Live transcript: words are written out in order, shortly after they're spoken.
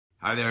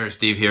Hi there,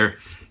 Steve here.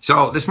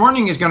 So this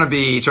morning is going to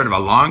be sort of a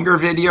longer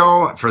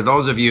video for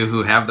those of you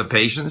who have the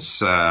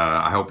patience.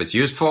 I hope it's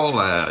useful.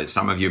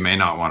 Some of you may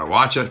not want to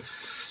watch it.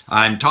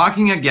 I'm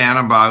talking again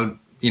about,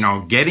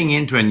 getting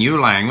into a new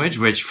language,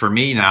 which for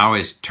me now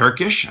is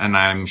Turkish, and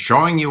I'm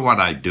showing you what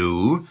I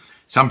do.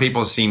 Some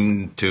people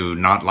seem to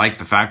not like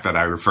the fact that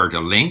I refer to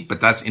LingQ, but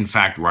that's in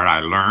fact where I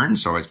learned,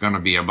 so it's going to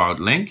be about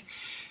LingQ.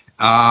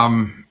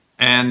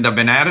 And I've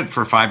been at it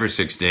for 5 or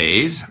 6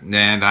 days,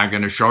 and I'm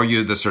going to show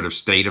you the sort of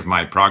state of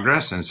my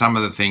progress and some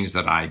of the things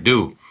that I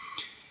do.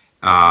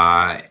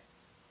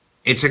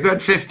 It's a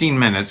good 15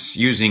 minutes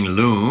using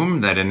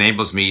Loom that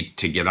enables me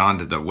to get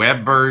onto the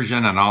web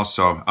version and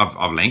also of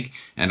LingQ,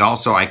 and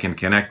also I can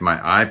connect my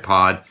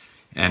iPod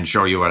and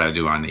show you what I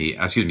do on the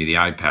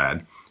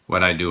iPad,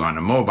 what I do on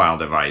a mobile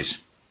device.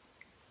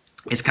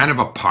 It's kind of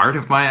a part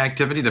of my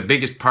activity. The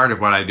biggest part of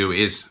what I do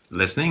is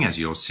listening, as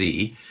you'll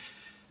see.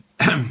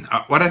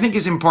 What I think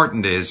is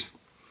important is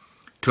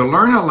to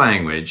learn a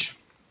language,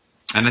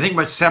 and I think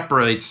what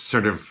separates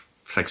sort of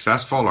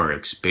successful or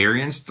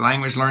experienced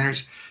language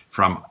learners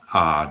from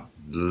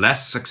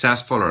less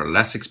successful or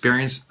less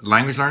experienced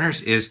language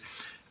learners is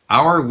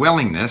our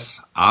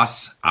willingness,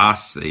 us,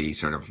 the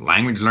sort of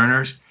language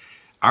learners,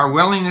 our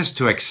willingness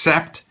to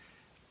accept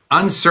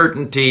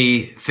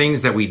uncertainty,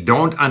 things that we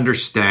don't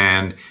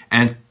understand,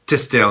 and to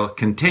still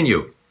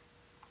continue.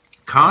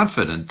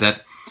 Confident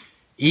that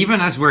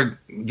even as we're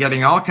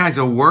getting all kinds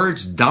of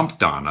words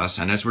dumped on us,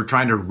 and as we're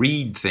trying to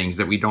read things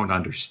that we don't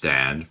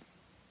understand,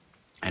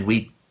 and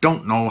we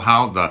don't know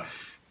how the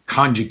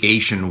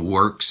conjugation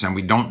works, and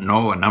we don't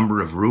know a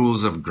number of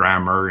rules of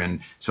grammar, and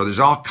so there's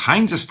all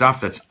kinds of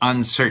stuff that's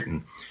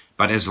uncertain.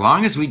 But as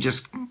long as we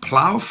just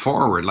plow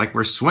forward like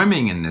we're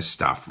swimming in this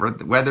stuff,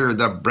 whether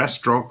the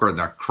breaststroke or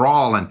the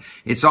crawl, and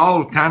it's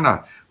all kind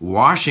of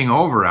washing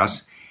over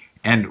us,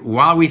 and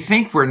while we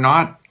think we're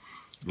not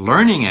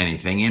learning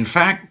anything, in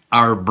fact,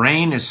 our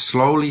brain is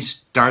slowly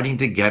starting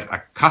to get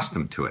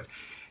accustomed to it.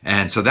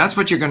 And so that's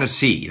what you're going to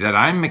see, that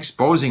I'm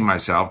exposing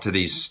myself to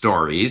these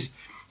stories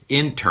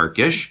in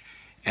Turkish,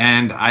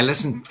 and I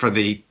listen for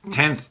the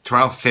 10th,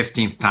 12th,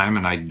 15th time,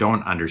 and I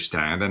don't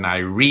understand, and I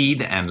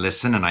read and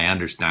listen, and I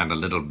understand a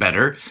little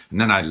better, and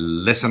then I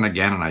listen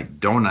again, and I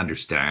don't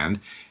understand,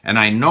 and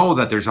I know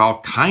that there's all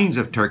kinds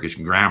of Turkish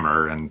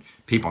grammar, and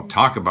people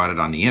talk about it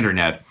on the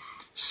internet,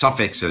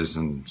 suffixes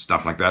and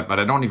stuff like that, but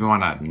I don't even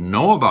want to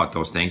know about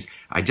those things.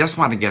 I just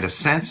want to get a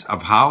sense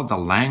of how the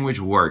language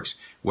works,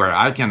 where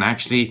I can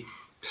actually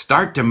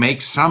start to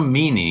make some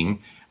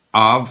meaning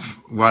of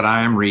what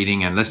I am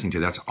reading and listening to.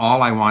 That's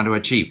all I want to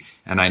achieve.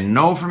 And I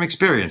know from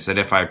experience that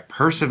if I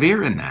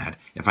persevere in that,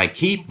 if I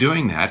keep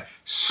doing that,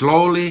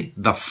 slowly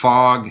the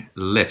fog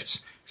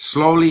lifts.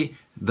 Slowly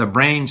the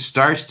brain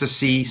starts to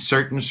see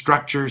certain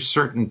structures,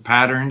 certain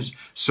patterns,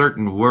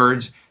 certain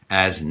words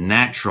as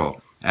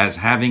natural, as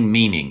having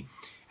meaning.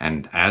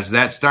 And as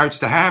that starts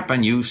to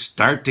happen, you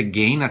start to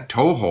gain a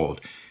toehold.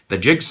 The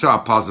jigsaw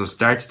puzzle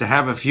starts to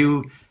have a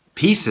few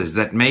pieces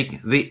that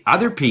make the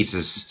other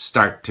pieces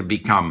start to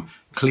become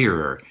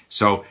clearer.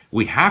 So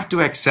we have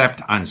to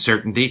accept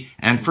uncertainty,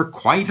 and for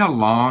quite a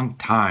long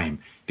time,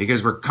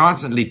 because we're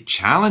constantly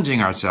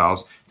challenging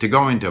ourselves to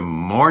go into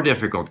more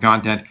difficult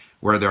content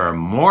where there are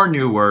more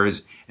new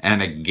words,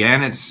 and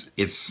again,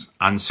 it's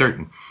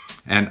uncertain.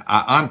 And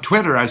on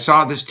Twitter, I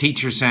saw this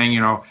teacher saying,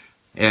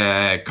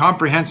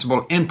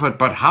 comprehensible input,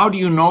 but how do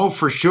you know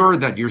for sure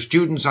that your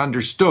students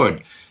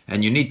understood?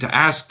 And you need to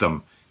ask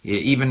them,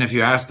 even if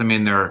you ask them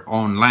in their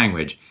own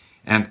language.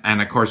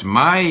 And of course,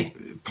 my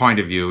point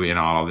of view in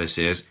all of this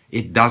is,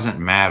 it doesn't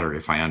matter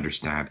if I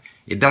understand.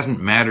 It doesn't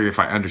matter if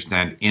I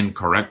understand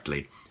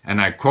incorrectly.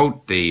 And I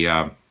quote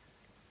the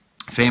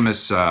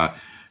famous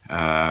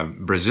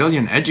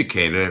Brazilian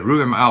educator,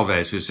 Rubem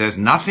Alves, who says,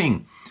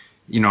 nothing,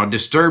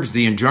 disturbs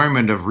the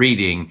enjoyment of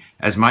reading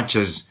as much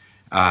as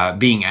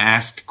being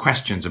asked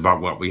questions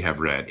about what we have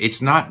read.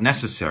 It's not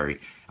necessary.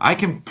 I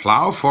can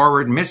plow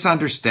forward,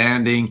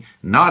 misunderstanding,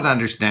 not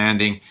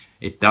understanding.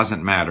 It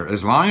doesn't matter.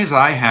 As long as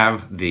I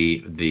have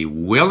the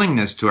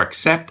willingness to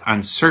accept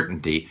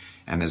uncertainty,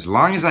 and as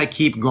long as I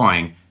keep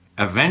going,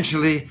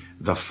 eventually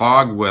the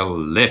fog will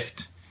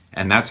lift.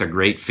 And that's a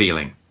great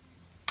feeling.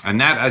 And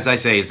that, as I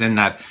say, is in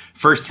that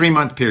first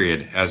 3-month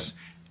period, as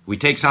we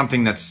take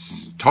something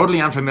that's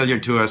totally unfamiliar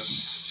to us,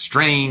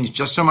 strange,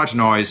 just so much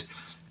noise,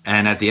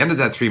 and at the end of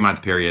that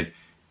 3-month period,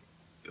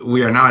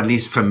 we are now at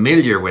least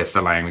familiar with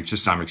the language to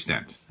some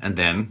extent. And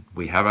then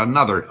we have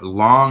another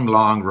long,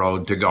 long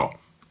road to go.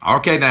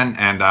 Okay then,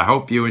 and I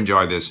hope you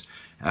enjoy this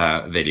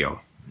video,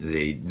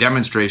 the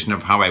demonstration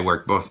of how I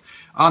work both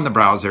on the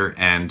browser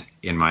and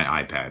in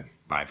my iPad.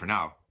 Bye for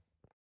now.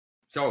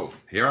 So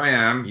here I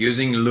am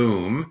using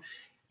Loom,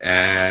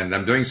 and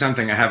I'm doing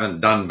something I haven't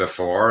done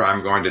before.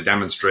 I'm going to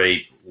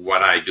demonstrate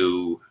what I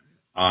do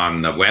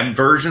on the web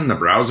version, the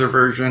browser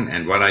version,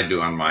 and what I do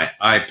on my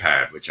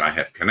iPad, which I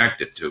have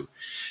connected to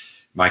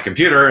my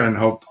computer and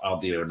hope I'll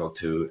be able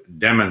to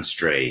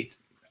demonstrate.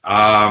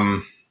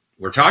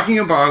 We're talking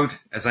about,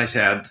 as I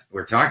said,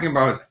 we're talking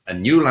about a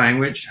new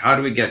language. How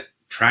do we get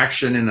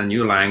traction in a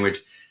new language?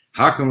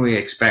 How can we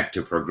expect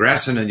to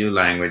progress in a new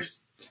language?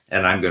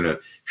 And I'm going to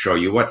show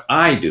you what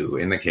I do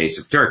in the case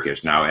of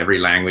Turkish. Now, every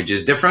language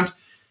is different.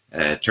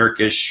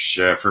 Turkish,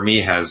 for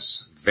me,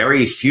 has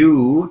very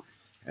few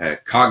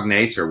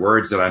cognates or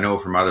words that I know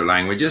from other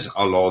languages,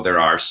 although there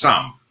are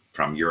some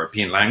from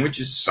European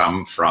languages,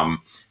 some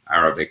from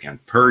Arabic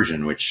and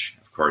Persian, which,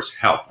 of course,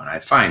 help when I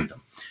find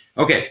them.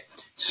 Okay,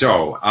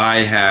 so I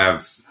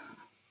have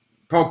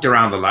poked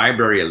around the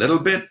library a little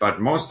bit,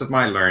 but most of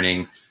my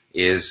learning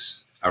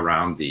is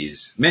around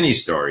these mini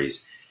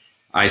stories.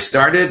 I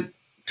started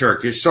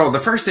Turkish. So the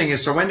first thing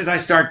is, so when did I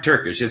start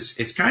Turkish?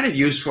 It's kind of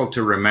useful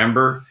to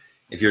remember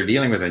if you're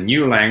dealing with a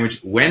new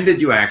language, when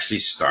did you actually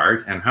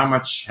start and how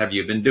much have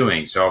you been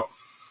doing? So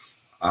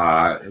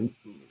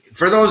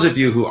for those of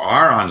you who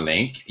are on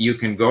Link, you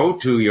can go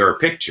to your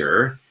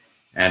picture,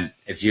 and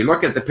if you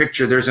look at the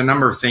picture, there's a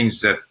number of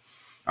things that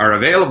are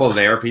available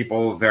there.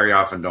 People very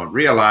often don't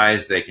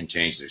realize they can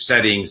change their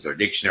settings, their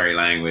dictionary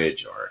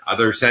language or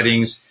other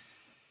settings.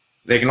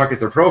 They can look at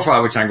their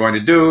profile, which I'm going to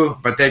do,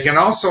 but they can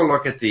also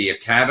look at the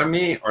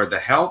Academy or the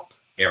help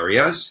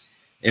areas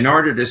in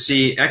order to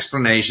see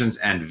explanations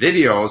and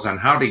videos on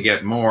how to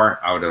get more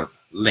out of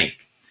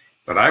Link.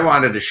 But I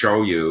wanted to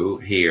show you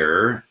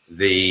here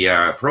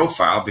the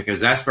profile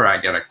because that's where I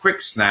get a quick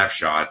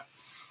snapshot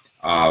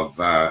of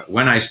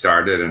when I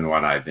started and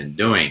what I've been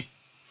doing.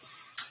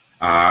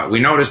 We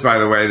notice, by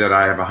the way, that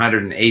I have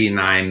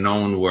 189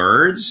 known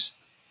words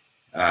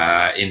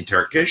in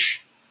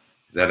Turkish,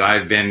 that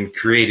I've been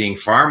creating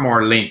far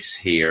more links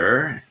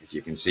here, if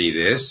you can see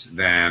this,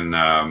 than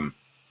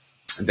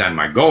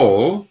my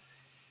goal.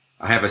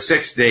 I have a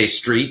 6-day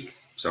streak,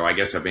 so I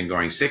guess I've been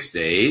going 6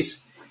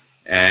 days.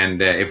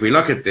 And if we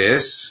look at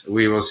this,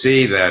 we will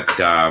see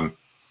that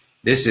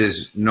this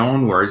is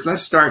known words.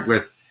 Let's start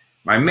with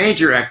my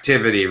major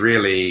activity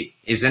really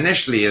is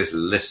initially is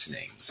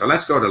listening. So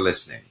let's go to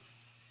listening.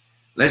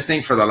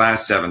 Listening for the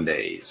last 7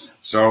 days.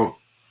 So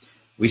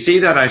we see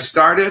that I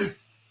started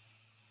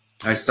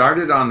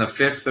on the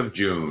 5th of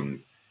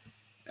June,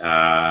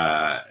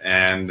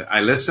 and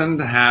I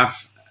listened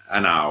half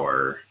an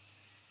hour.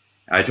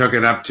 I took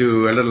it up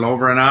to a little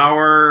over an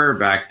hour,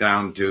 back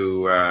down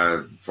to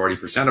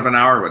 40% of an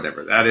hour,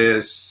 whatever that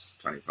is,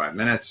 25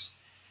 minutes.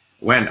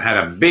 Had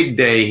a big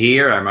day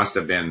here. I must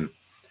have been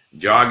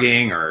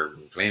jogging or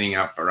cleaning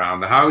up around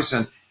the house.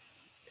 And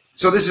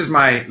so this is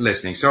my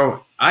listening.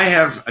 So I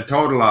have a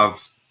total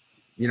of,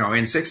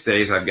 in 6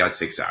 days, I've got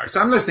 6 hours.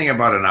 So I'm listening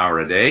about an hour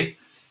a day.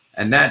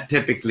 And that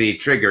typically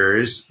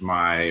triggers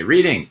my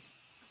reading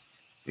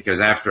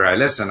because after I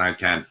listen, I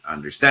can't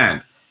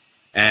understand.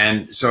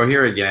 And so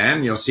here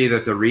again, you'll see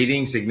that the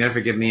reading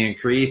significantly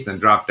increased and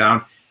dropped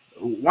down.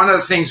 One of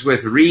the things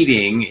with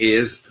reading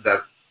is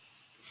that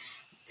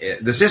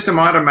the system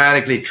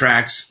automatically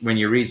tracks when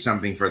you read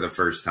something for the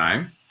first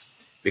time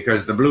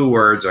because the blue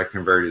words are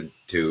converted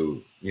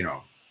to,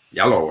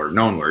 yellow or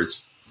known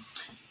words.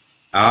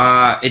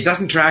 It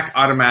doesn't track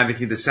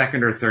automatically the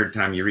second or third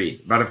time you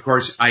read. But of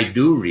course, I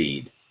do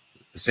read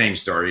the same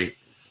story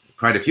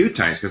quite a few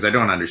times because I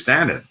don't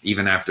understand it,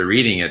 even after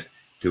reading it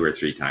 2 or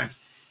 3 times.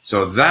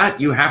 So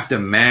that you have to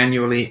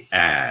manually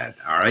add.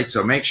 All right.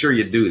 So make sure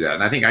you do that.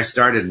 And I think I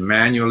started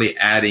manually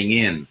adding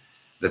in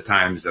the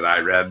times that I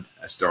read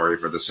a story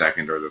for the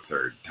second or the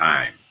third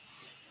time.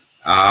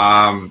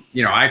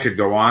 I could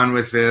go on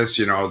with this,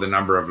 the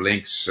number of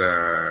links,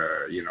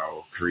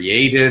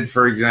 created,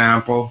 for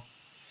example.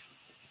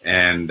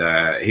 And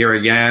here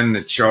again,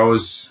 it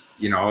shows,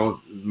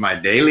 my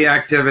daily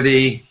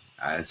activity.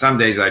 Some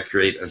days I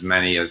create as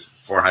many as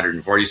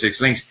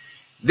 446 links.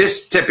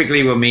 This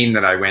typically will mean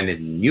that I went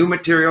in new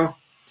material.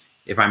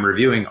 If I'm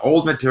reviewing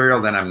old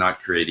material, then I'm not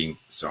creating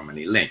so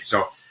many links.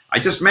 So I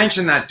just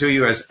mentioned that to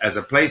you as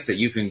a place that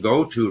you can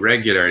go to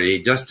regularly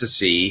just to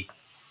see,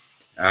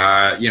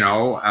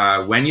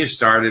 when you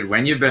started,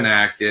 when you've been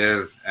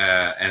active,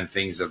 and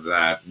things of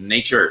that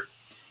nature.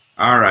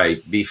 All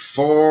right,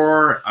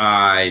 before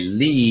I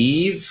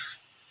leave,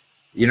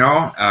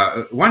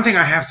 one thing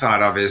I have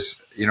thought of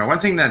is, one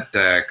thing that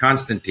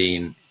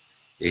Konstantin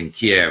in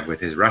Kiev with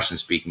his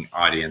Russian-speaking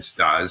audience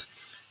does,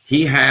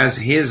 he has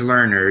his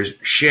learners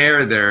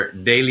share their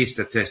daily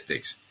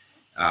statistics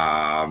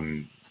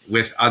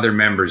with other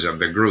members of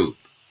the group.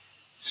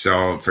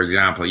 So, for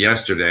example,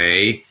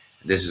 yesterday,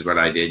 this is what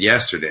I did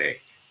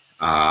yesterday.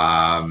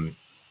 Somehow,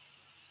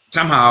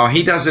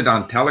 he does it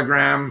on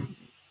Telegram.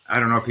 I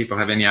don't know if people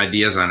have any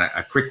ideas on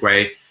a quick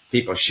way.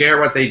 People share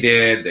what they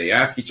did. They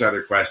ask each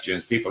other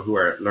questions, people who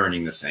are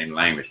learning the same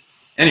language.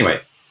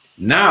 Anyway,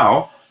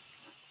 now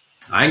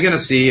I'm going to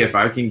see if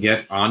I can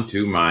get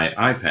onto my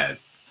iPad.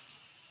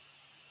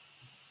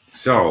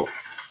 So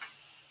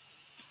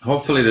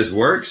hopefully this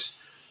works.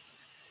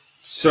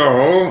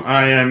 So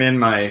I am in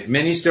my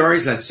mini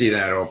stories. Let's see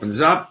that opens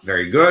up.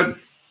 Very good.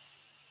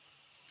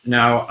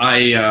 Now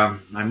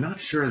I'm not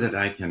sure that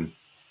I can.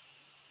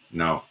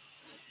 No.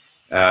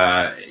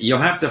 You'll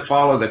have to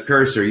follow the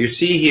cursor. You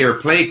see here,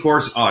 play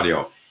course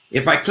audio.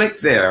 If I click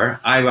there,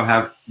 I will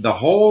have the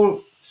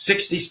whole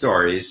 60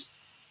 stories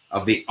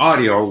of the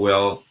audio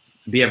will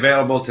be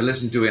available to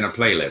listen to in a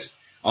playlist.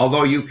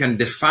 Although you can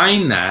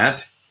define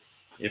that,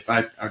 if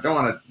I don't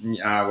want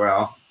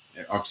to,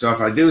 so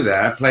if I do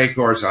that, play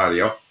course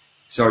audio,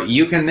 so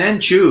you can then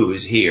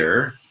choose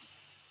here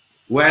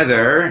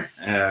whether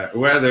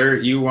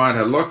you want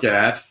to look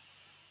at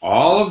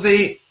all of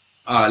the,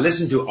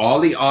 listen to all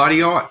the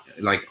audio,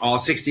 like all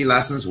 60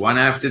 lessons, one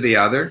after the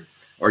other,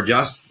 or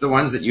just the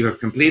ones that you have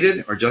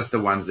completed, or just the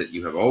ones that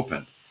you have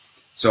opened.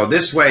 So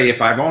this way,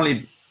 if I've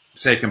only,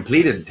 say,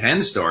 completed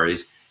 10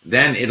 stories,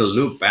 then it'll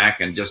loop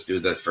back and just do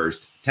the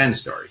first 10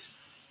 stories.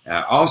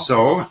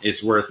 Also,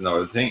 it's worth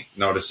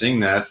noticing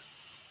that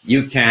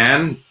you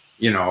can,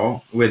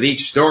 with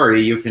each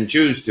story, you can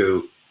choose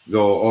to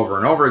go over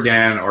and over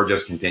again or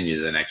just continue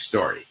to the next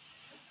story.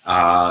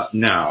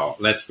 Now,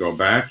 let's go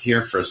back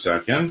here for a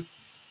second.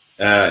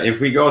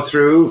 If we go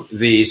through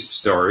these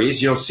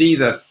stories, you'll see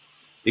that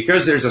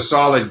because there's a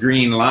solid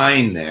green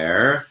line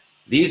there,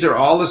 these are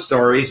all the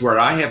stories where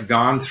I have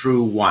gone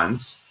through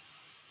once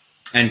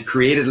and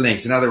created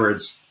links. In other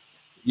words,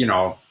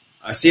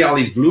 I see all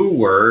these blue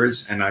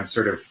words and I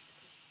sort of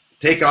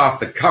take off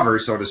the cover,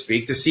 so to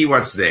speak, to see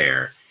what's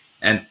there.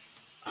 And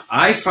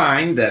I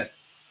find that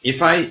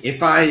if I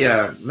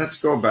let's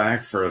go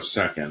back for a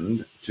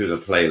second to the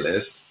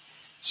playlist.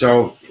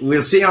 So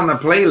we'll see on the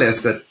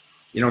playlist that,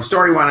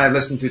 story 1 I've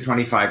listened to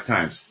 25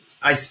 times.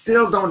 I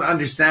still don't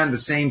understand the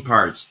same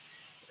parts.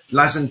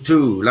 Lesson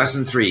 2,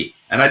 lesson 3,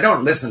 and I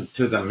don't listen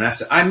to them.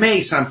 I may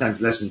sometimes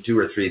listen 2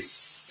 or 3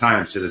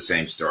 times to the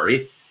same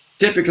story.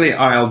 Typically,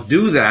 I'll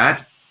do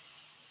that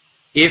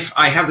if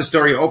I have the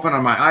story open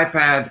on my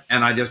iPad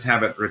and I just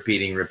have it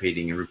repeating,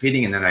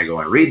 and then I go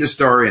and read the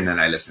story and then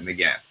I listen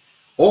again.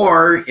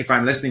 Or if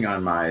I'm listening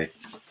on my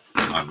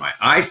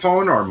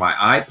iPhone or my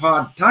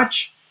iPod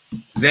Touch,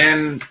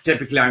 then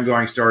typically I'm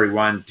going story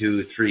 1,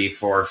 2, 3,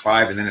 4,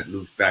 5, and then it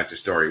loops back to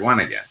story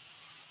 1 again.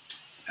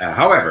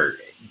 However,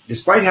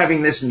 despite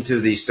having listened to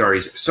these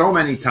stories so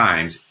many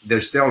times, they're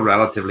still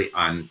relatively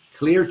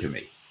unclear to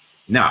me.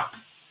 Now,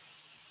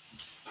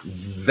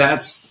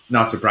 that's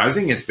not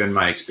surprising. It's been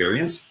my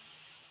experience.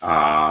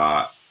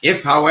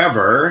 If,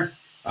 however,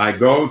 I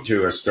go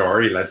to a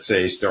story, let's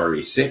say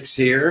story 6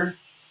 here,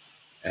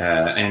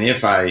 and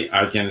if I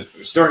can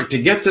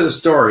to get to the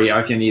story,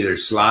 I can either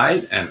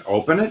slide and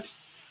open it,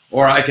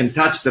 or I can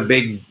touch the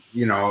big,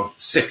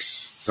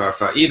 6. So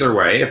either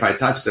way, if I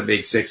touch the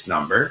big 6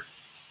 number,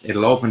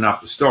 it'll open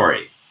up the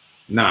story.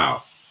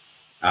 Now,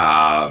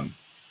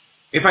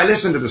 if I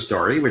listen to the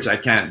story, which I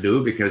can't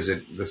do because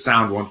the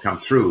sound won't come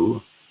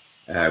through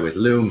with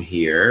Loom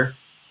here,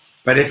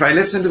 but if I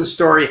listen to the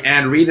story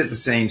and read at the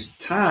same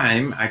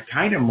time, I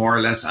kind of more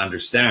or less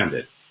understand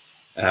it.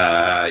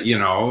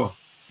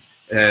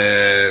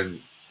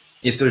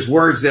 If there's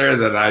words there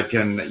that I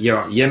can,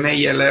 yeme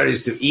yeler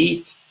is to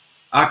eat,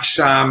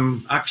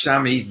 aksham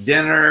is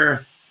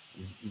dinner,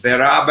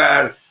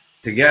 beraber,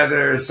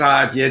 together,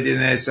 saat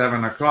yedine,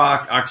 7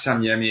 o'clock,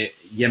 aksham yeme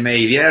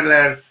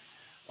yeler,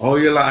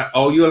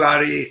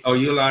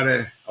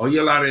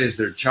 oyulare is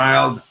their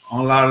child,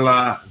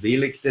 onlarla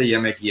birlikte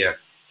yemek yer.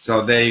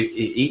 So they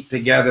eat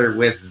together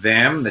with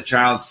them. The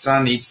child's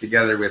son eats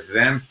together with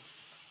them.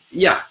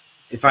 Yeah,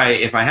 if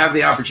I have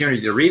the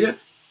opportunity to read it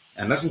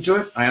and listen to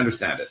it, I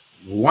understand it.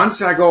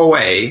 Once I go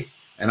away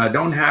and I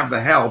don't have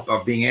the help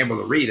of being able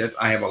to read it,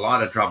 I have a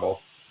lot of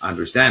trouble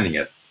understanding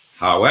it.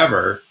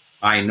 However,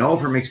 I know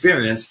from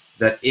experience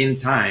that in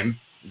time,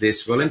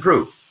 this will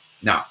improve.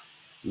 Now,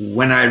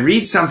 when I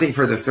read something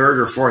for the 3rd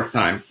or 4th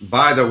time,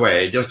 by the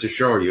way, just to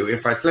show you,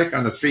 if I click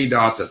on the 3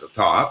 dots at the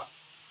top,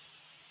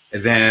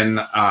 then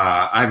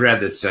I've read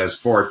that says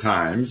 4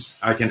 times.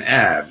 I can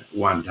add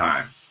 1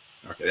 time.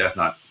 Okay, that's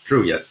not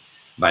true yet,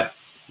 but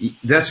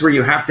that's where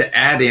you have to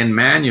add in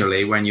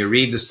manually when you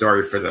read the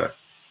story for the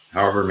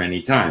however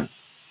many time.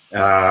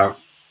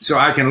 So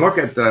I can look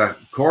at the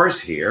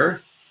course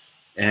here,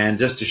 and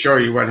just to show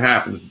you what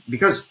happens,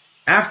 because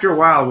after a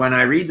while, when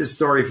I read the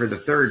story for the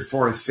 3rd,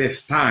 4th,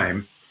 5th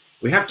time,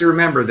 we have to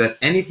remember that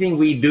anything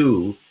we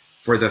do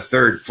for the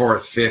 3rd,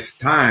 4th, 5th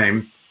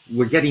time,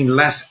 we're getting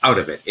less out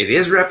of it. It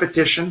is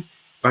repetition,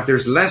 but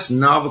there's less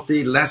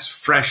novelty, less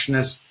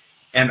freshness,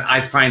 and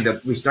I find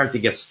that we start to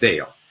get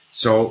stale.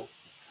 So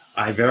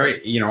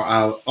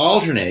I'll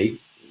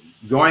alternate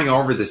going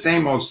over the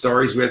same old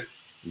stories with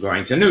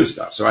going to new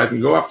stuff. So I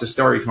can go up to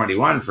story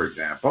 21, for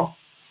example,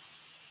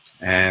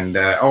 and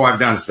I've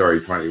done story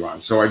 21.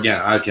 So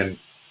again, I can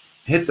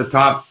hit the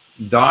top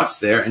dots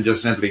there and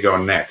just simply go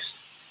next.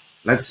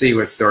 Let's see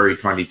what story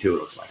 22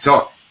 looks like.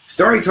 So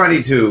story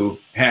 22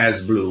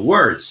 has blue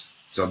words,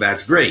 so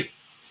that's great.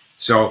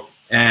 So,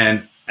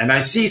 and I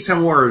see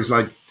some words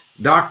like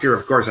doctor,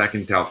 of course, I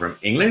can tell from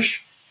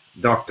English.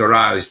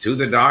 Doctora is to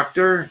the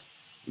doctor.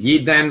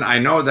 Yiden, I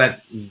know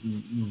that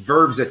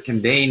verbs that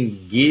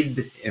contain gid,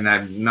 and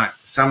I'm not,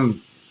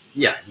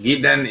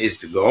 giden is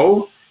to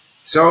go.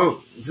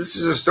 So this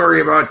is a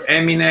story about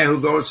Emine who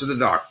goes to the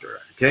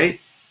doctor, okay?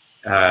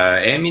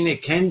 Emine,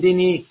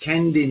 Kendini,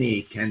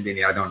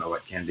 I don't know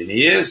what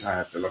Kendini is. I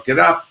have to look it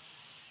up.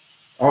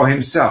 Oh,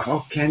 himself.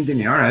 Oh,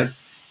 Kendini, all right.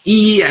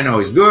 I know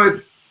is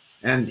good.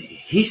 And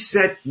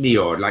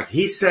hissetnior, like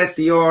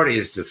hissetnior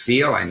is to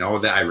feel. I know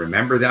that, I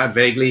remember that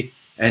vaguely.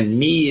 And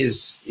me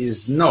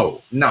is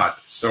no, not.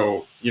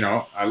 So, you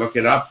know, I look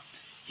it up.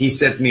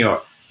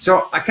 Hissetnior.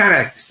 So I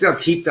kind of still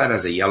keep that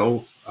as a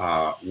yellow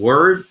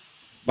word,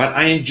 but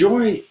I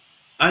enjoy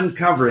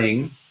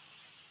uncovering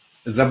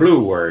the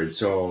blue word.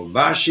 So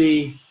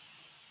bashi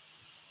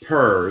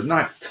per,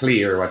 not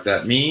clear what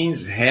that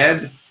means.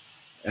 Head,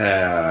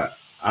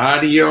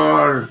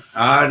 Adior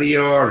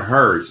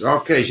hurts.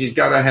 Okay, she's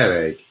got a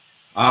headache.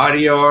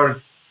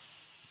 Adior,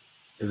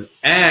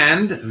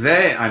 and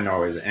they, I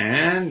know is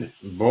and.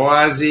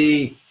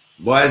 Boazi,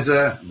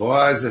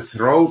 boaza,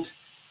 throat.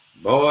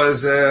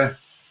 Boaza,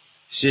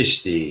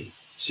 shishti,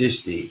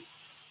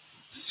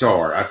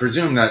 sore. I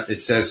presume that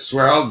it says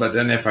swelled, but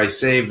then if I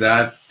save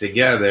that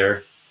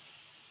together,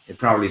 it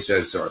probably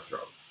says sore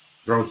throat.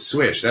 Throat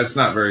swish. That's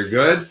not very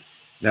good.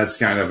 That's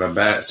kind of a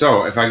bad.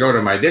 So if I go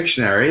to my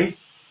dictionary,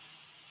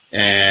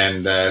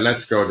 and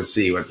let's go to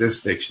see what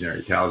this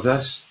dictionary tells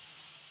us.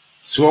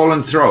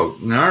 Swollen throat.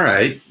 All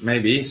right,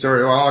 maybe.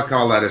 Sorry, well, I'll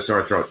call that a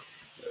sore throat.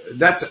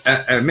 That's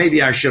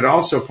maybe I should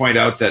also point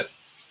out that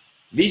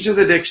these are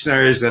the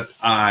dictionaries that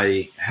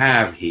I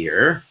have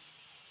here.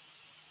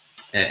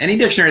 Any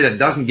dictionary that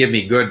doesn't give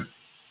me good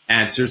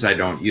answers, I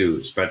don't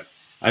use. But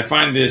I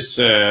find this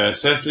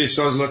Sesli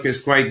Sözlük is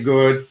quite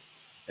good.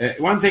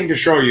 One thing to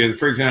show you,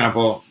 for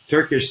example,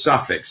 Turkish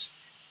suffix.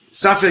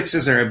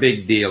 Suffixes are a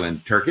big deal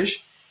in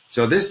Turkish.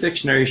 So this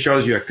dictionary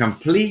shows you a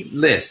complete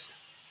list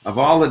of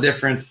all the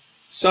different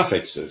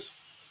suffixes.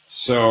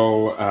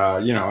 So,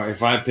 you know,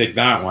 if I pick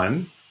that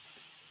one,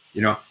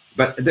 you know,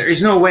 but there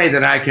is no way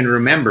that I can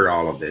remember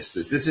all of this.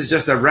 This is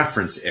just a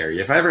reference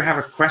area. If I ever have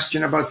a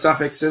question about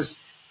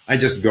suffixes, I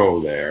just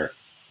go there.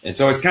 And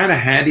so it's kind of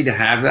handy to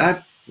have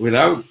that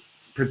without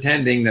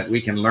pretending that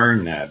we can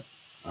learn that.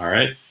 All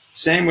right.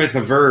 Same with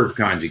the verb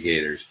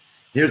conjugators.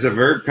 Here's a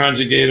verb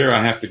conjugator.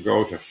 I have to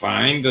go to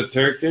find the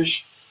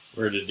Turkish.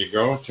 Where did you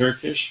go?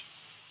 Turkish.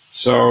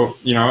 So,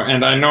 you know,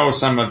 and I know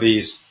some of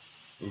these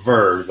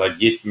verbs like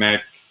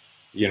gitmek,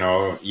 you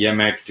know,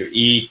 yemek to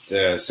eat,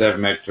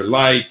 sevmek to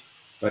like.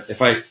 But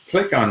if I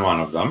click on one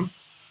of them,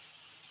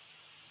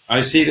 I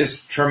see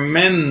this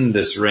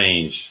tremendous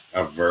range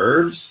of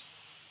verbs.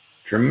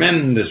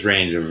 Tremendous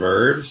range of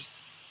verbs.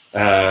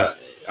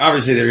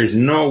 Obviously, there is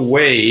no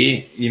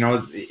way, you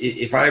know,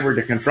 if I were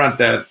to confront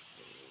that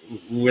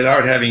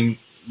without having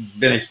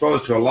been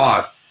exposed to a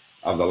lot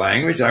of the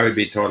language, I would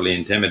be totally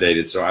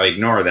intimidated. So I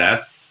ignore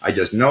that. I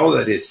just know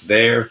that it's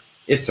there.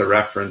 It's a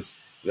reference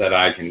that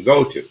I can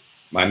go to.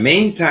 My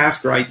main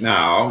task right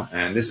now,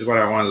 and this is what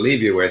I want to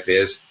leave you with,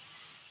 is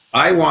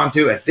I want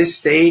to, at this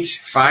stage,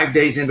 5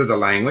 days into the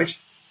language,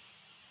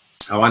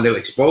 I want to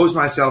expose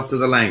myself to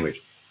the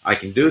language. I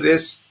can do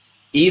this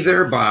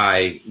either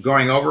by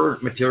going over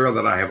material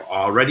that I have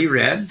already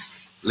read,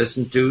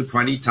 listened to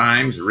 20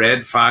 times,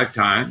 read 5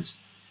 times,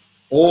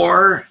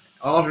 or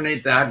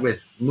alternate that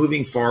with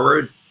moving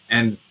forward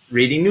and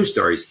reading news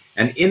stories.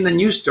 And in the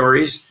news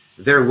stories,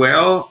 there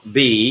will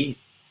be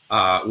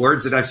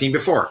words that I've seen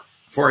before.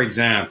 For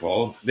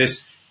example,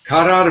 this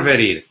karar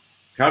verir.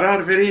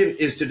 Karar verir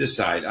is to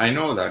decide. I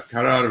know that.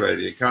 Karar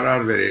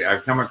verir.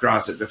 I've come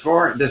across it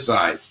before.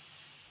 Decides.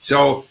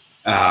 So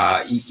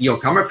you'll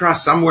come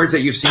across some words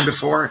that you've seen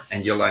before,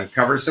 and you'll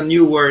uncover some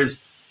new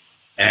words.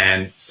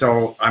 And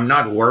so I'm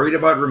not worried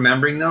about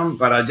remembering them,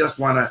 but I just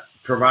want to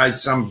provide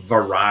some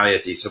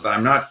variety so that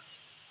I'm not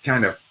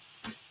kind of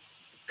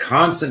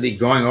constantly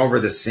going over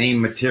the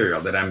same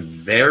material, that I'm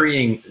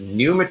varying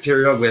new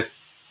material with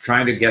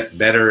trying to get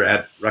better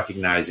at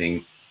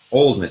recognizing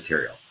old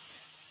material.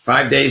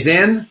 5 days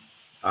in,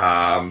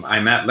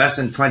 I'm at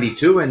lesson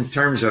 22 in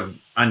terms of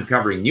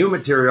uncovering new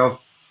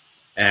material.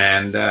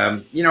 And,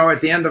 you know,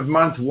 at the end of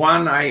month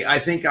 1, I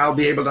think I'll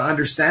be able to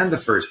understand the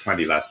first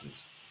 20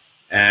 lessons.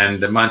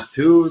 And month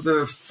 2,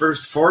 the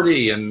first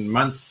 40, and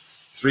month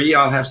 3,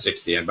 I'll have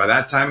 60. And by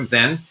that time,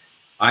 then,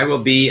 I will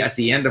be at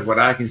the end of what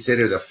I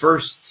consider the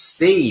first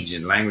stage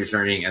in language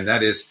learning, and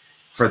that is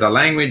for the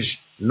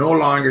language no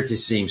longer to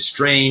seem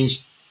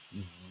strange,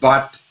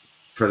 but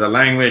for the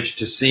language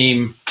to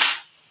seem,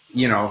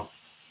 you know,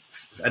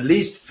 at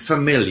least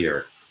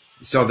familiar,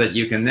 so that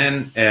you can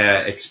then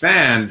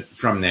expand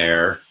from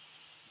there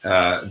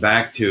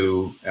back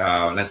to,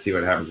 let's see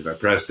what happens if I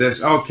press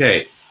this.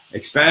 Okay,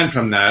 expand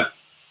from that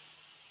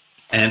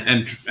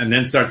and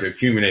then start to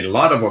accumulate a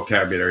lot of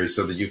vocabulary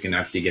so that you can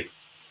actually get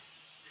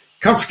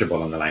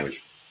comfortable in the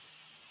language.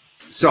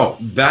 So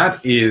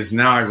that is,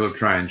 now I will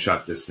try and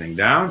shut this thing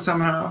down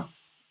somehow.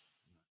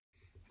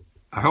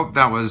 I hope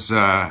that was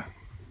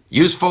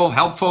useful,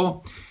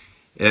 helpful.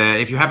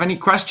 If you have any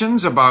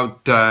questions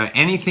about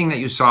anything that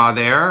you saw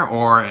there,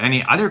 or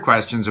any other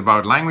questions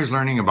about language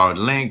learning, about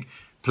LingQ,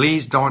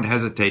 please don't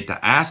hesitate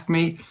to ask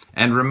me.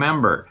 And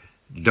remember,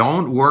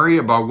 don't worry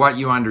about what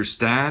you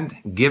understand.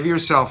 Give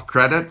yourself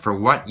credit for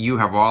what you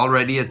have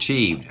already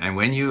achieved. And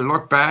when you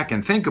look back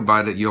and think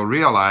about it, you'll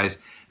realize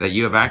that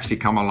you have actually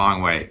come a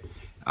long way.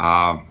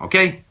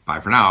 Okay,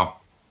 bye for now.